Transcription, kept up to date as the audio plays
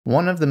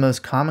One of the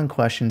most common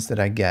questions that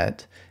I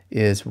get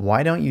is,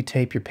 why don't you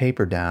tape your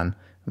paper down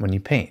when you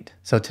paint?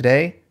 So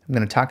today I'm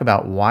going to talk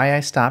about why I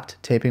stopped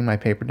taping my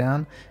paper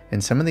down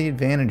and some of the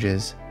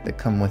advantages that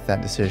come with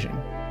that decision.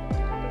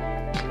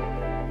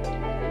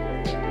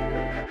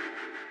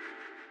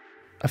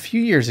 A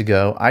few years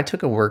ago, I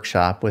took a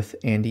workshop with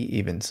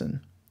Andy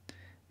Evansen,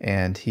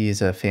 and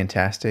he's a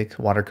fantastic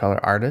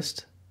watercolor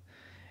artist.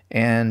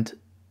 And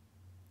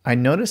I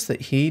noticed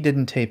that he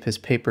didn't tape his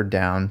paper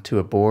down to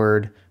a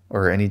board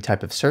or any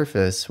type of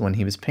surface when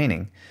he was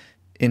painting.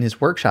 In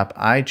his workshop,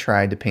 I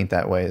tried to paint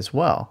that way as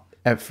well.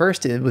 At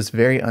first, it was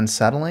very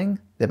unsettling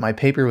that my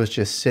paper was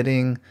just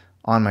sitting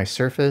on my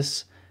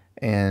surface,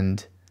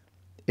 and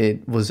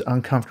it was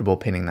uncomfortable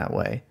painting that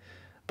way.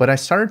 But I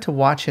started to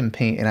watch him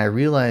paint, and I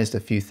realized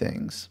a few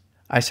things.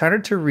 I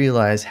started to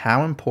realize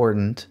how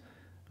important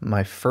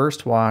my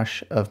first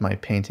wash of my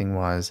painting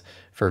was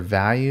for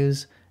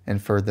values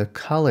and for the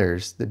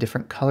colors, the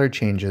different color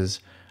changes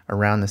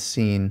around the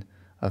scene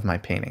of my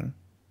painting.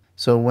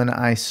 So when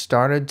I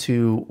started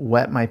to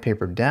wet my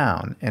paper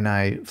down and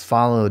I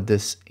followed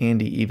this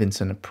Andy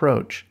Evansen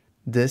approach,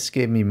 this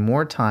gave me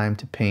more time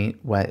to paint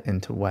wet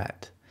into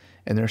wet.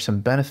 And there are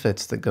some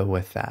benefits that go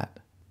with that.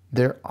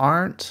 There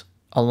aren't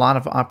a lot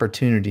of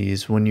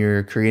opportunities when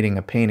you're creating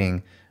a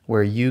painting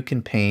where you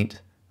can paint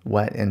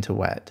wet into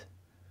wet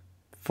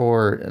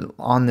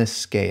on this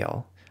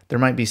scale. There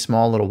might be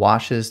small little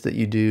washes that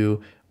you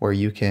do where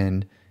you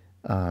can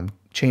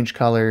change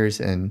colors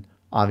and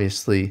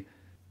obviously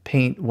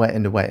paint wet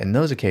into wet in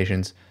those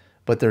occasions,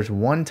 but there's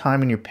one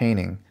time in your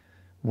painting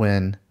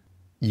when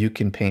you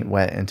can paint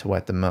wet into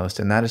wet the most,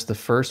 and that is the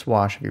first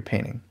wash of your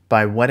painting.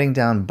 By wetting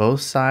down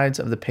both sides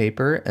of the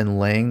paper and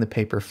laying the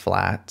paper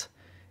flat,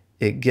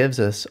 it gives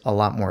us a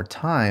lot more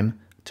time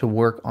to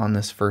work on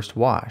this first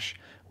wash.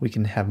 We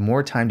can have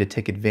more time to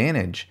take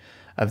advantage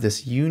of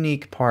this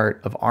unique part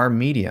of our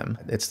medium.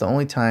 It's the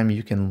only time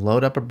you can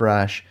load up a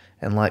brush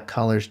and let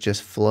colors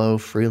just flow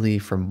freely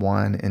from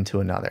one into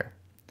another.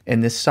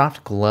 And this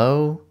soft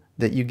glow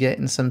that you get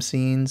in some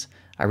scenes,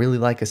 I really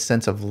like a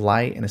sense of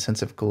light and a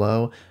sense of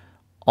glow.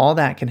 All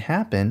that can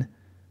happen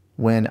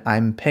when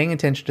I'm paying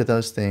attention to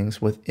those things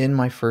within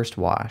my first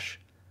wash.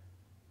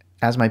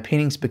 As my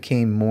paintings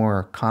became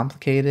more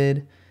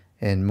complicated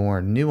and more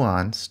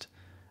nuanced,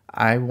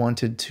 I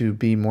wanted to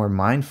be more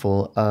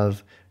mindful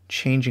of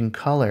changing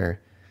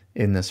color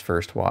in this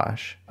first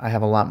wash. I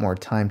have a lot more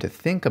time to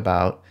think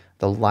about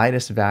the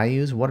lightest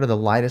values. What are the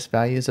lightest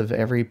values of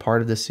every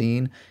part of the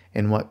scene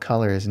and what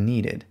color is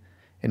needed?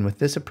 And with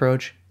this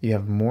approach, you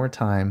have more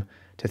time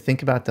to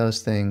think about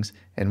those things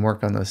and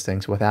work on those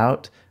things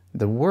without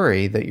the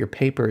worry that your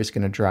paper is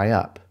going to dry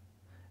up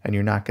and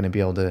you're not going to be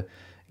able to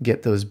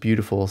get those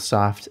beautiful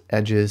soft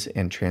edges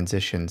and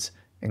transitions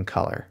in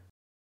color.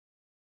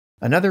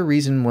 Another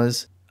reason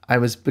was I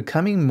was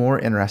becoming more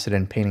interested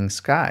in painting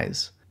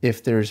skies.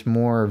 If there's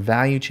more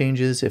value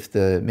changes, if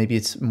maybe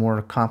it's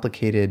more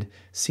complicated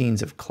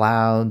scenes of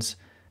clouds,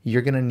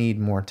 you're going to need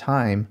more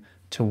time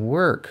to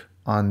work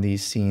on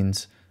these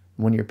scenes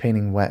when you're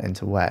painting wet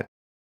into wet.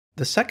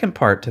 The second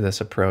part to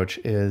this approach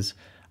is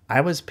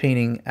I was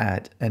painting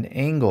at an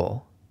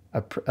angle,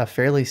 a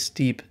fairly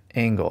steep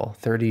angle,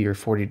 30 or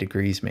 40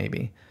 degrees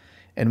maybe.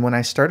 And when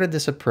I started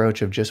this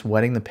approach of just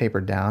wetting the paper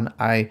down,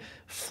 I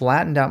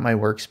flattened out my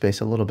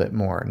workspace a little bit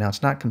more. Now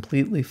it's not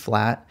completely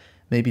flat,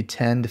 maybe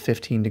 10 to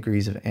 15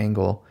 degrees of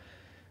angle.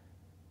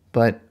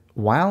 But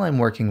while I'm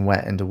working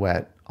wet into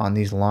wet on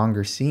these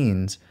longer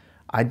scenes,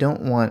 I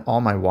don't want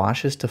all my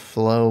washes to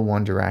flow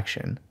one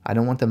direction. I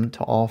don't want them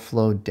to all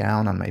flow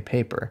down on my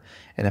paper.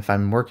 And if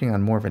I'm working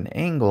on more of an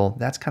angle,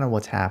 that's kind of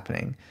what's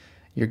happening.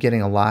 You're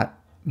getting a lot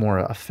more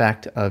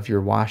effect of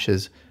your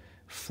washes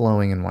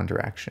flowing in one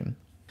direction.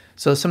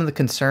 So some of the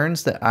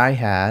concerns that I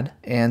had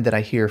and that I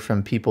hear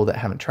from people that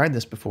haven't tried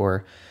this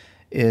before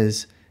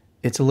is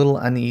it's a little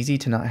uneasy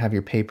to not have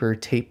your paper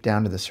taped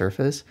down to the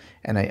surface,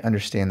 and I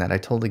understand that. I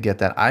totally get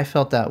that. I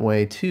felt that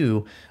way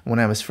too when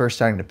I was first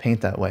starting to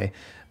paint that way.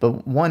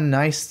 But one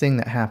nice thing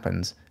that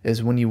happens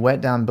is when you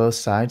wet down both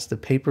sides, the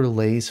paper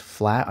lays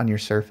flat on your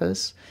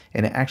surface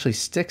and it actually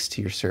sticks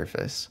to your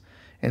surface.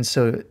 And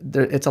so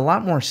it's a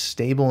lot more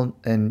stable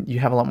and you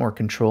have a lot more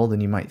control than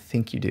you might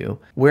think you do.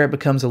 Where it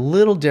becomes a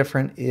little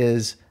different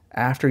is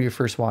after your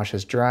first wash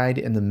has dried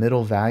in the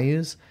middle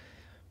values,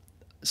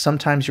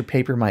 sometimes your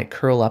paper might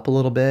curl up a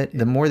little bit.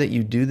 The more that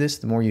you do this,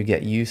 the more you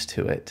get used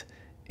to it.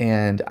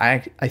 And I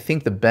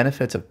think the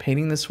benefits of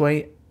painting this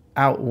way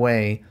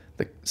outweigh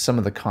some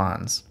of the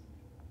cons.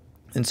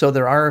 And so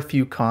there are a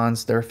few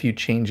cons, there are a few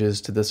changes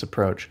to this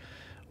approach.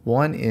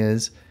 One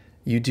is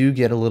you do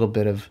get a little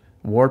bit of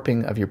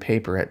warping of your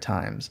paper at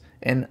times.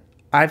 And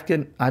I've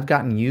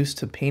gotten used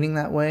to painting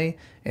that way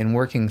and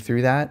working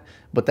through that,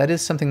 but that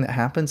is something that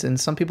happens and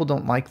some people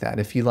don't like that.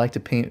 If you like to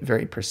paint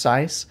very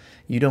precise,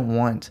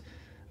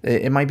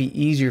 it might be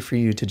easier for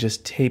you to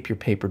just tape your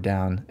paper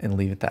down and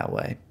leave it that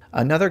way.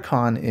 Another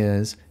con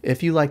is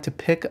if you like to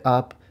pick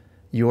up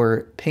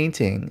your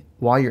painting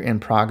while you're in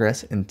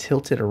progress and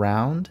tilt it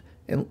around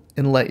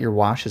and let your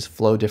washes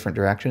flow different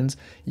directions.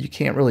 You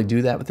can't really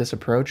do that with this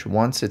approach.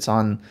 Once it's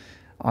on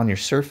your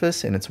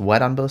surface and it's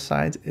wet on both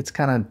sides, it's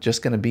kind of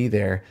just going to be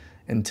there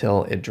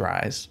until it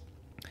dries.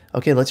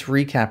 Okay, let's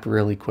recap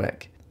really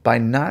quick. By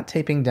not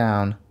taping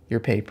down your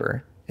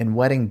paper and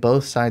wetting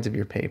both sides of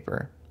your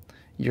paper,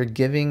 you're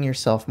giving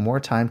yourself more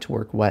time to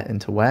work wet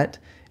into wet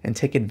and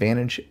take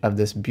advantage of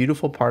this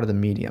beautiful part of the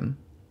medium.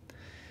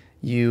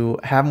 You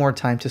have more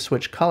time to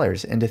switch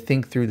colors and to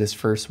think through this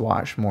first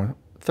wash more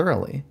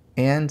thoroughly.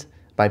 And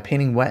by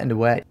painting wet into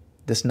wet,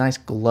 this nice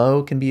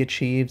glow can be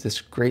achieved,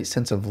 this great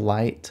sense of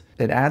light.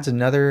 It adds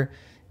another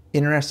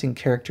interesting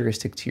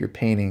characteristic to your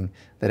painting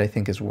that I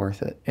think is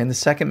worth it. And the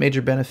second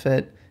major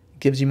benefit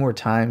gives you more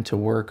time to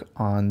work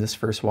on this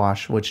first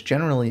wash, which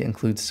generally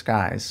includes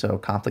skies, so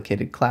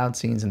complicated cloud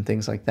scenes and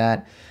things like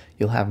that.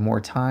 You'll have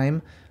more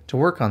time to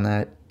work on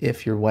that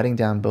if you're wetting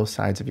down both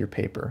sides of your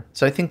paper.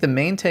 So I think the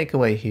main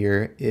takeaway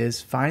here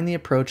is find the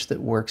approach that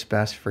works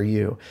best for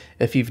you.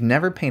 If you've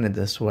never painted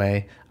this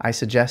way, I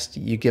suggest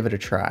you give it a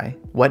try.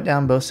 Wet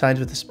down both sides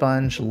with a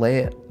sponge, lay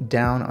it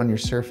down on your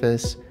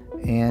surface,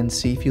 and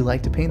see if you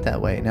like to paint that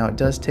way. Now, it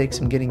does take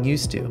some getting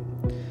used to,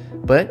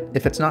 but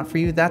if it's not for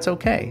you, that's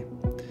okay.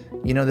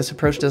 You know, this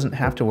approach doesn't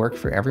have to work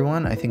for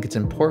everyone. I think it's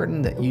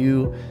important that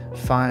you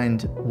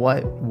find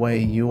what way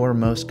you're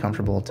most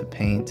comfortable to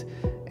paint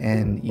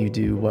and you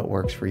do what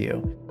works for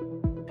you.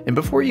 And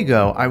before you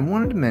go, I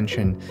wanted to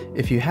mention,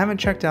 if you haven't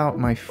checked out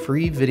my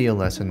free video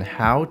lesson,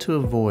 How to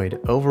Avoid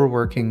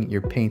Overworking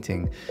Your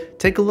Painting,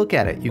 take a look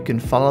at it. You can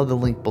follow the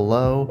link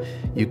below.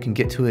 You can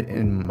get to it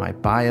in my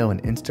bio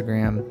and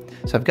Instagram.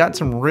 So I've got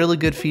some really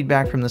good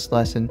feedback from this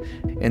lesson,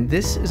 and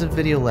this is a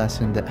video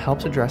lesson that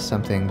helps address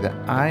something that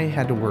I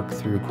had to work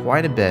through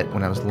quite a bit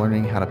when I was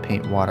learning how to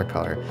paint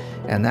watercolor,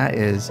 and that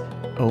is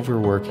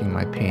overworking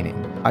my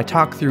painting. I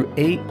talk through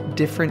 8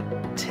 different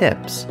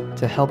tips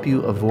to help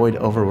you avoid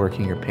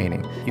overworking your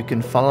painting. You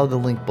can follow the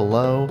link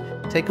below,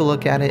 take a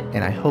look at it,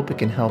 and I hope it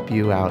can help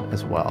you out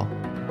as well.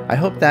 I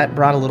hope that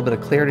brought a little bit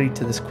of clarity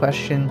to this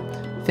question.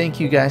 Thank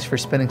you guys for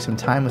spending some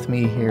time with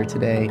me here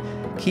today.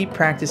 Keep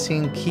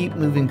practicing, keep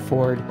moving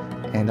forward,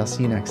 and I'll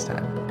see you next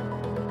time.